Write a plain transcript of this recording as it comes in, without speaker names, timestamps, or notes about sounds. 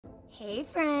Hey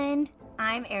friend,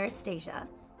 I'm Anastasia.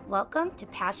 Welcome to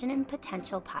Passion and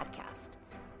Potential Podcast.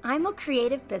 I'm a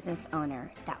creative business owner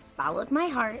that followed my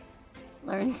heart,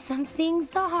 learned some things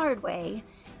the hard way,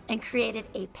 and created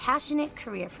a passionate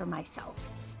career for myself.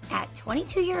 At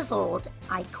 22 years old,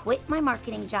 I quit my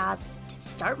marketing job to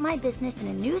start my business in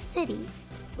a new city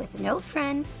with no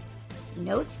friends,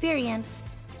 no experience,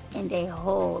 and a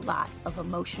whole lot of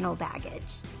emotional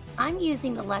baggage. I'm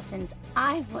using the lessons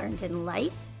I've learned in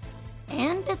life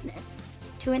and business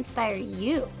to inspire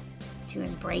you to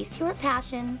embrace your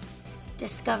passions,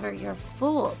 discover your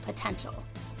full potential,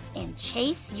 and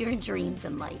chase your dreams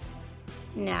in life.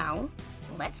 Now,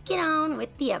 let's get on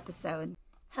with the episode.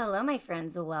 Hello, my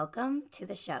friends. Welcome to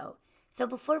the show. So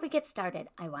before we get started,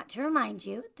 I want to remind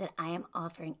you that I am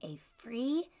offering a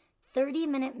free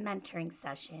 30-minute mentoring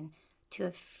session to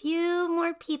a few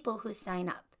more people who sign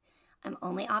up. I'm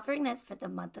only offering this for the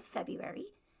month of February,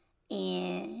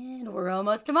 and we're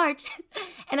almost to March.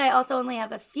 And I also only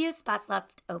have a few spots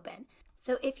left open.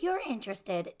 So if you're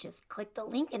interested, just click the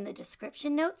link in the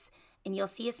description notes and you'll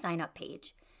see a sign-up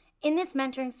page. In this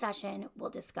mentoring session, we'll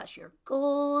discuss your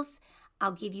goals.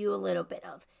 I'll give you a little bit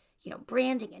of,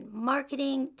 branding and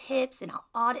marketing tips, and I'll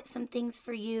audit some things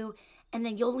for you. And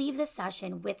then you'll leave the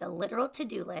session with a literal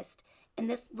to-do list. And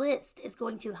this list is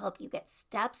going to help you get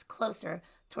steps closer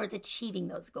towards achieving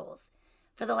those goals.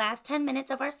 For the last 10 minutes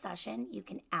of our session, you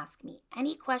can ask me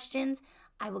any questions.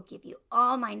 I will give you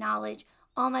all my knowledge,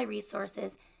 all my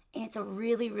resources, and it's a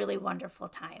really, really wonderful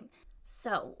time.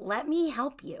 So let me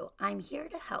help you. I'm here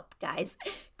to help, guys.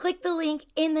 Click the link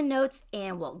in the notes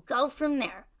and we'll go from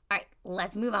there. All right,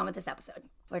 let's move on with this episode.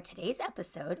 For today's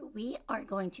episode, we are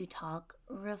going to talk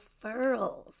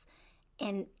referrals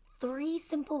and 3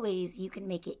 simple ways you can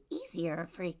make it easier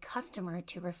for a customer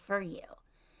to refer you.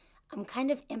 I'm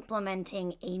kind of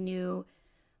implementing a new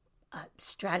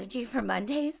strategy for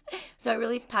Mondays. So I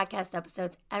release podcast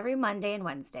episodes every Monday and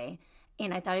Wednesday,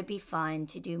 and I thought it'd be fun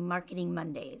to do Marketing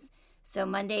Mondays. So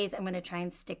Mondays, I'm going to try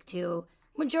and stick to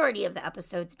majority of the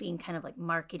episodes being kind of like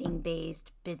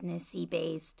marketing-based,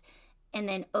 businessy-based. And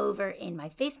then over in my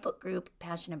Facebook group,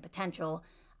 Passion and Potential,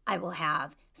 I will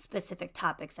have specific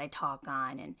topics I talk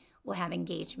on, and we'll have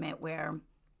engagement where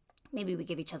maybe we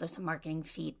give each other some marketing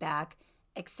feedback,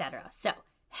 etc. So,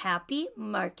 happy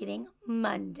Marketing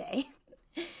Monday.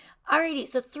 Alrighty,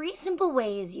 so 3 simple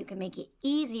ways you can make it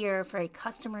easier for a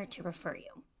customer to refer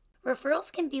you.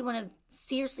 Referrals can be one of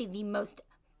seriously the most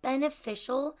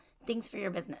beneficial things for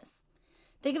your business.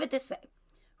 Think of it this way.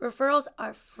 Referrals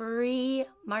are free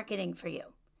marketing for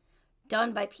you,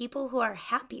 done by people who are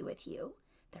happy with you.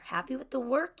 They're happy with the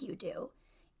work you do,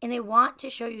 and they want to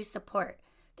show you support.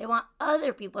 They want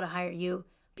other people to hire you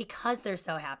because they're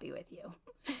so happy with you.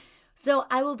 So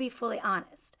I will be fully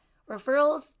honest.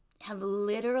 Referrals have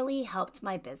literally helped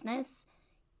my business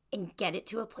and get it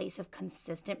to a place of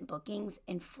consistent bookings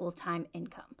and full-time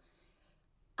income.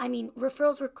 I mean,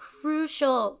 referrals were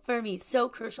crucial for me, so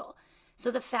crucial.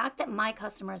 So the fact that my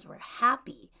customers were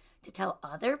happy to tell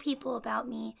other people about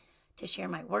me, to share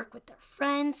my work with their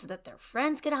friends so that their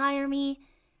friends could hire me,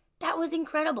 that was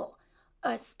incredible,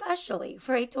 especially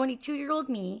for a 22-year-old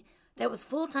me that was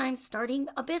full-time starting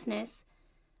a business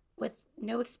with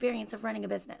no experience of running a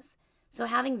business. So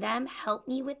having them help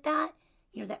me with that,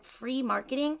 that free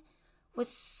marketing was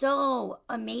so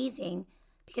amazing,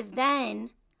 because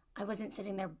then I wasn't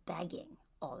sitting there begging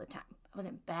all the time. I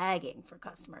wasn't begging for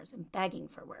customers and begging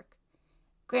for work.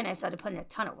 Granted, I still had to put in a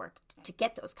ton of work to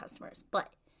get those customers, but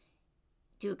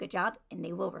do a good job and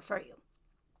they will refer you.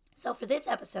 So for this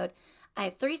episode, I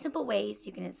have 3 simple ways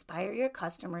you can inspire your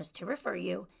customers to refer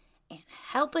you and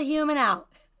help a human out.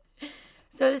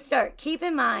 So to start, keep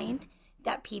in mind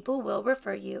that people will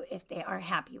refer you if they are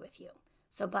happy with you.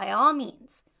 So by all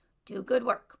means, do good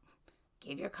work.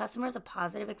 Give your customers a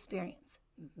positive experience.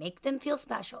 Make them feel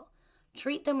special.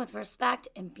 Treat them with respect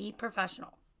and be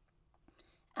professional.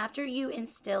 After you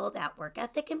instill that work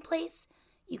ethic in place,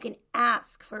 you can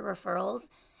ask for referrals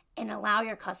and allow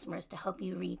your customers to help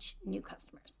you reach new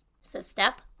customers. So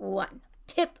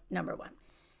tip number 1,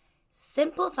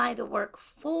 simplify the work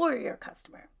for your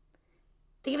customer.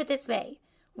 Think of it this way.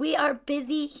 We are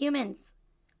busy humans.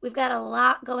 We've got a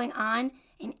lot going on,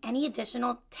 and any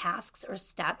additional tasks or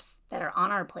steps that are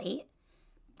on our plate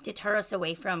deter us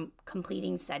away from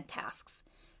completing said tasks.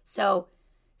 So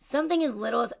something as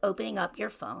little as opening up your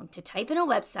phone to type in a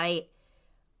website,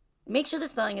 make sure the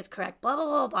spelling is correct, blah, blah,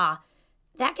 blah, blah.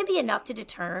 That can be enough to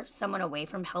deter someone away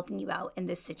from helping you out in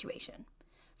this situation.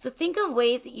 So think of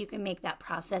ways that you can make that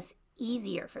process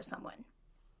easier for someone.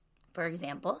 For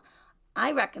example,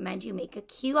 I recommend you make a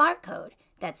QR code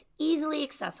that's easily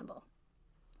accessible.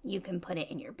 You can put it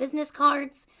in your business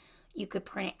cards. You could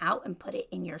print it out and put it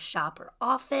in your shop or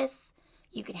office.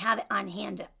 You could have it on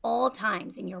hand at all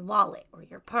times in your wallet or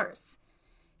your purse.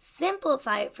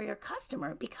 Simplify it for your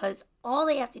customer because all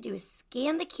they have to do is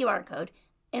scan the QR code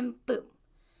and boom,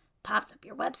 pops up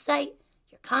your website,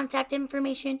 your contact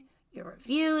information, your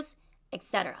reviews,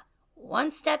 etc. One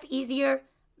step easier,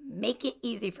 make it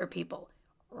easy for people.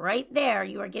 Right there,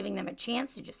 you are giving them a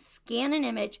chance to just scan an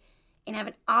image and have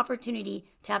an opportunity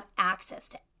to have access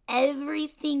to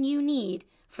everything you need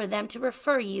for them to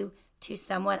refer you to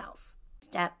someone else.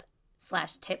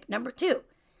 Step/tip number 2,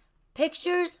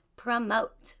 pictures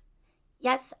promote.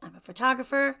 Yes, I'm a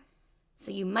photographer,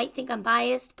 so you might think I'm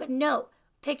biased, but no,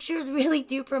 pictures really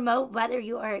do promote whether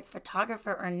you are a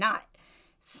photographer or not.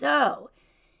 So,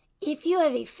 if you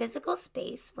have a physical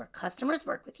space where customers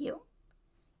work with you,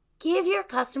 give your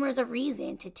customers a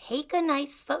reason to take a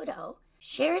nice photo,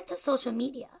 share it to social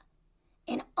media,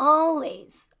 and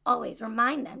always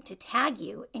remind them to tag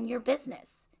you in your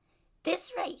business.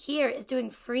 This right here is doing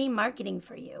free marketing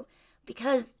for you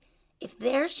because if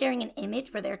they're sharing an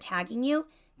image where they're tagging you,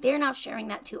 they're now sharing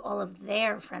that to all of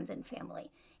their friends and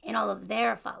family and all of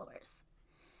their followers.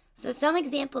 So some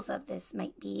examples of this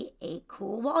might be a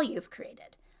cool wall you've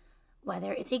created,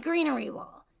 whether it's a greenery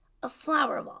wall, a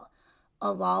flower wall,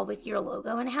 a wall with your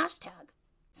logo and hashtag.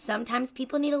 Sometimes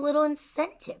people need a little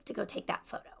incentive to go take that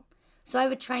photo. So I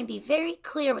would try and be very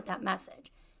clear with that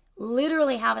message.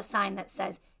 Literally have a sign that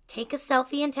says, take a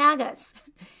selfie and tag us.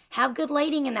 Have good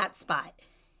lighting in that spot.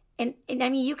 And I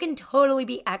mean, you can totally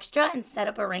be extra and set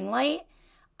up a ring light.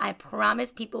 I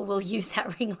promise people will use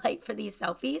that ring light for these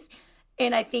selfies.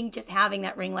 And I think just having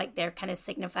that ring light there kind of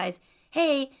signifies,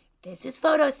 hey, this is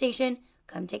Photo Station.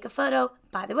 Come take a photo.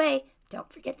 By the way,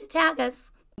 don't forget to tag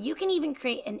us. You can even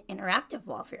create an interactive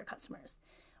wall for your customers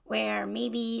where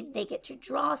maybe they get to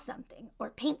draw something or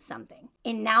paint something.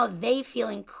 And now they feel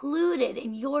included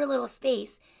in your little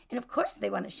space. And of course, they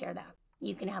want to share that.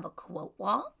 You can have a quote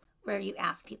wall where you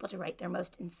ask people to write their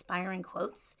most inspiring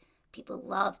quotes. People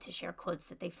love to share quotes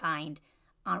that they find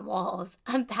on walls,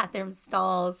 on bathroom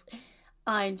stalls,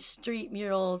 on street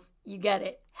murals. You get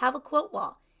it. Have a quote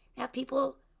wall. Have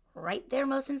people write their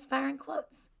most inspiring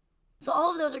quotes. So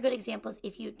all of those are good examples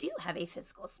if you do have a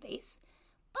physical space,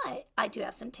 but I do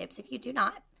have some tips if you do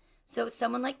not. So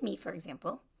someone like me, for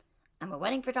example, I'm a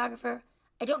wedding photographer.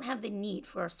 I don't have the need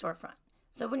for a storefront.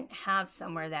 So I wouldn't have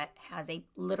somewhere that has a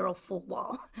literal full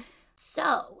wall.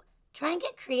 So try and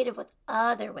get creative with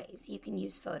other ways you can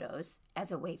use photos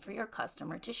as a way for your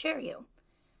customer to share you.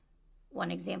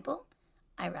 One example,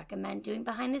 I recommend doing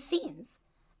behind the scenes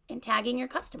and tagging your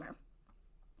customer.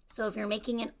 So if you're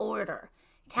making an order,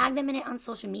 tag them in it on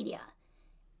social media.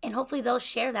 And hopefully they'll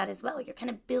share that as well. You're kind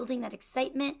of building that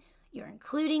excitement. You're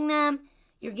including them.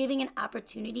 You're giving an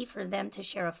opportunity for them to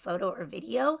share a photo or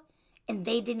video. And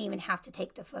they didn't even have to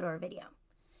take the photo or video.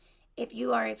 If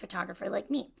you are a photographer like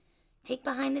me, take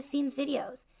behind the scenes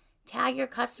videos. Tag your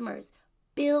customers.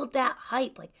 Build that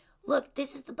hype. Like, look,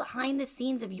 this is the behind the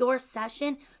scenes of your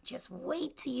session. Just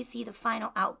wait till you see the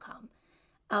final outcome.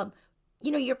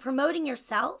 You're promoting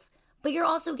yourself, but you're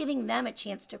also giving them a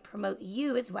chance to promote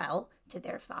you as well to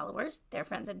their followers, their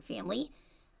friends and family.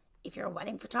 If you're a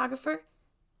wedding photographer,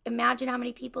 imagine how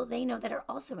many people they know that are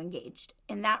also engaged.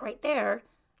 And that right there,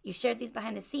 you shared these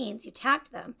behind the scenes, you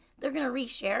tagged them, they're going to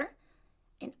reshare,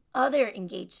 and other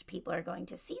engaged people are going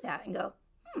to see that and go,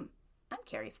 I'm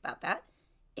curious about that.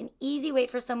 An easy way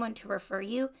for someone to refer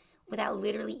you without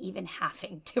literally even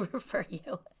having to refer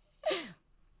you.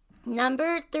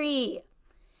 Number 3,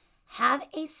 have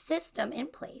a system in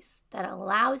place that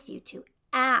allows you to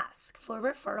ask for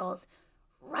referrals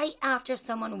right after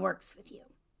someone works with you.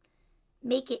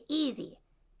 Make it easy.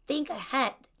 Think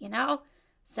ahead,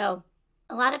 So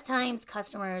a lot of times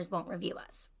customers won't review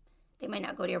us. They might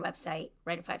not go to your website,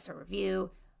 write a 5-star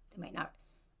review. They might not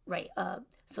write a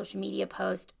social media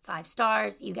post, 5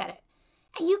 stars. You get it.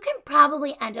 And you can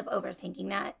probably end up overthinking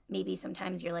that. Maybe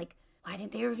sometimes you're like, why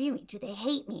didn't they review me? Do they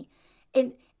hate me?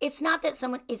 And it's not that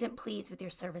someone isn't pleased with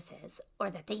your services or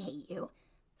that they hate you.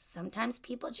 Sometimes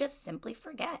people just simply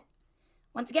forget.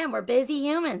 Once again, we're busy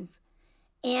humans.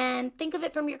 And think of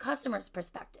it from your customer's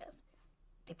perspective.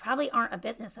 They probably aren't a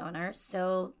business owner,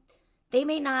 so they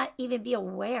may not even be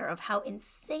aware of how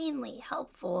insanely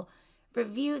helpful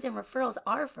reviews and referrals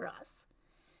are for us.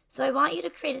 So I want you to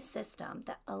create a system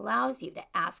that allows you to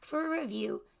ask for a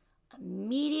review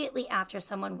immediately after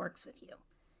someone works with you.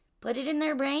 Put it in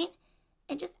their brain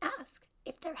and just ask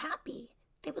if they're happy.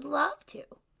 They would love to.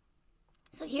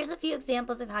 So here's a few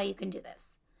examples of how you can do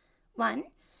this. 1,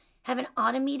 have an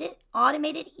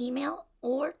automated email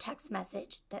or text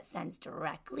message that sends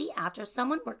directly after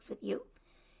someone works with you.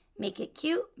 Make it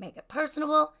cute, make it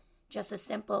personable, just a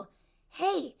simple,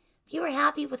 hey, if you were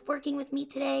happy with working with me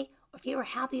today, or if you were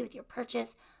happy with your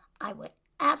purchase, I would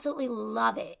absolutely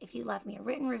love it if you left me a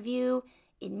written review.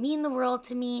 It'd mean the world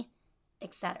to me,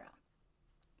 etc.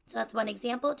 So that's one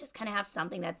example. Just kind of have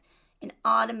something that's an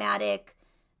automatic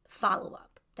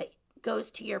follow-up that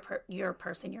goes to your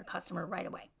person, your customer right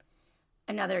away.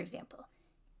 Another example,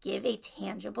 give a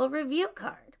tangible review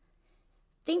card.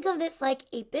 Think of this like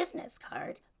a business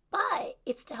card, but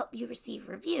it's to help you receive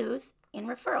reviews and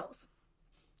referrals.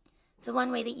 So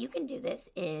one way that you can do this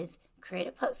is create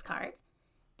a postcard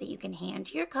that you can hand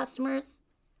to your customers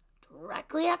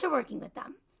directly after working with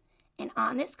them. And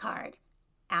on this card,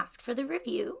 ask for the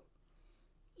review,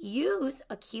 use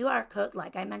a QR code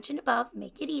like I mentioned above,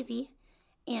 make it easy,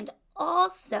 and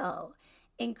also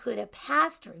include a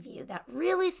past review that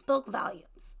really spoke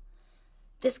volumes.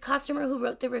 This customer who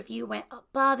wrote the review went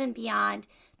above and beyond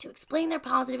to explain their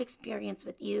positive experience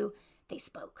with you. They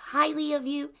spoke highly of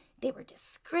you, they were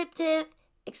descriptive,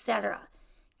 etc.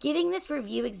 Giving this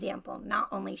review example not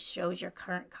only shows your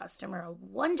current customer a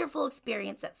wonderful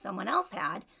experience that someone else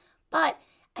had, but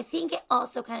I think it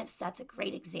also kind of sets a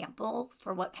great example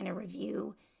for what kind of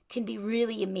review can be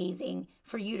really amazing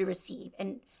for you to receive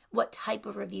and what type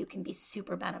of review can be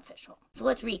super beneficial. So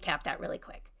let's recap that really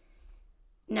quick.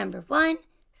 Number 1,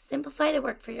 simplify the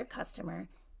work for your customer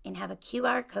and have a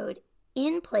QR code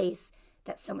in place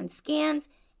that someone scans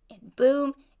and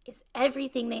boom, is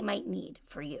everything they might need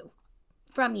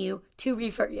from you to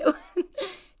refer you.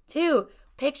 2,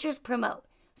 pictures promote.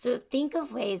 So think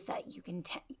of ways that you can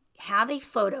have a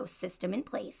photo system in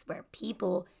place where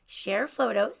people share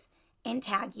photos and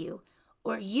tag you,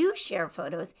 or you share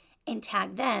photos and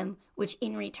tag them, which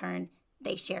in return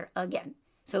they share again.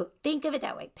 So think of it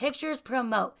that way. Pictures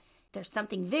promote. There's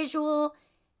something visual.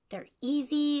 They're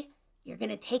easy. You're going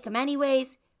to take them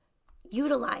anyways.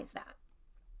 Utilize that.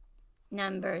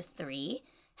 Number 3,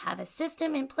 have a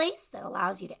system in place that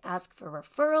allows you to ask for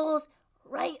referrals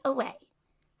right away.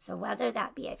 So whether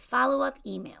that be a follow-up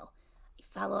email, a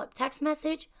follow-up text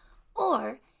message,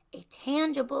 or a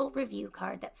tangible review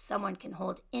card that someone can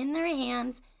hold in their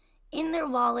hands, in their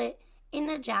wallet, in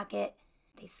their jacket,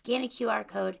 they scan a QR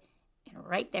code, and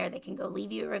right there they can go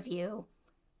leave you a review.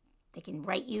 They can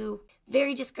write you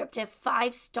very descriptive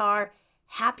 5-star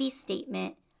happy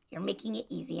statement. You're making it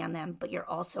easy on them, but you're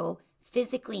also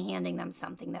physically handing them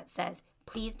something that says,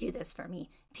 please do this for me.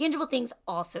 Tangible things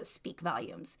also speak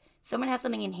volumes. Someone has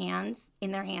something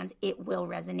in their hands, it will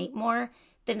resonate more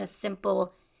than a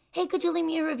simple, hey, could you leave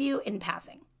me a review in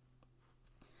passing?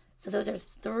 So those are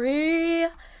 3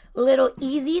 little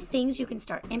easy things you can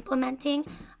start implementing.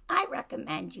 I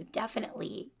recommend you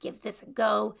definitely give this a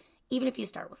go, even if you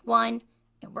start with 1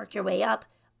 and work your way up.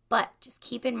 But just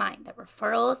keep in mind that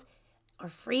referrals are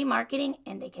free marketing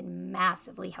and they can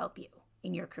massively help you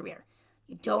in your career.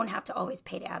 You don't have to always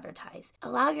pay to advertise.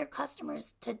 Allow your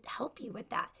customers to help you with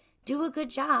that. Do a good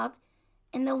job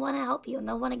and they'll want to help you and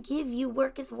they'll want to give you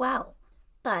work as well.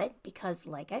 But because,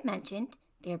 like I mentioned,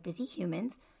 they're busy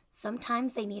humans,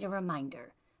 sometimes they need a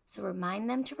reminder. So remind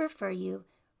them to refer you,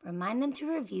 remind them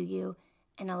to review you,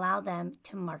 and allow them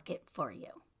to market for you.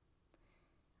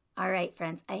 All right,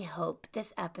 friends, I hope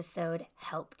this episode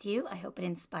helped you. I hope it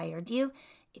inspired you.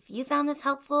 If you found this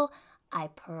helpful, I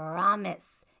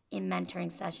promise a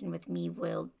mentoring session with me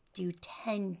will do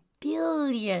 10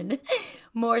 billion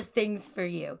more things for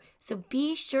you. So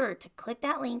be sure to click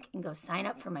that link and go sign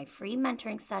up for my free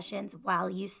mentoring sessions while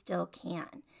you still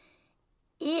can.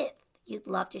 If you'd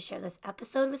love to share this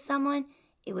episode with someone,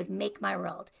 it would make my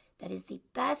world. That is the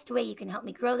best way you can help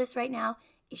me grow this right now,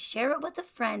 is share it with a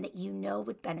friend that you know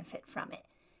would benefit from it.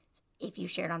 If you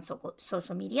share it on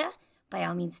social media, by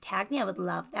all means tag me. I would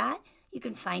love that. You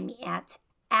can find me at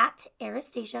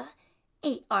Arastasia,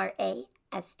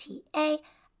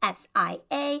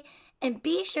 ARASTASIA, and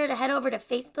be sure to head over to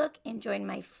Facebook and join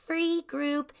my free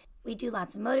group. We do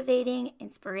lots of motivating,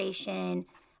 inspiration.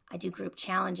 I do group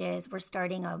challenges. We're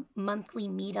starting a monthly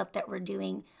meetup that we're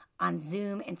doing on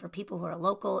Zoom and for people who are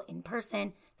local in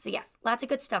person. So yes, lots of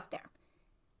good stuff there.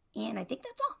 And I think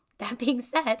that's all. That being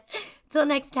said, till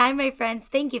next time, my friends,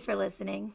 thank you for listening.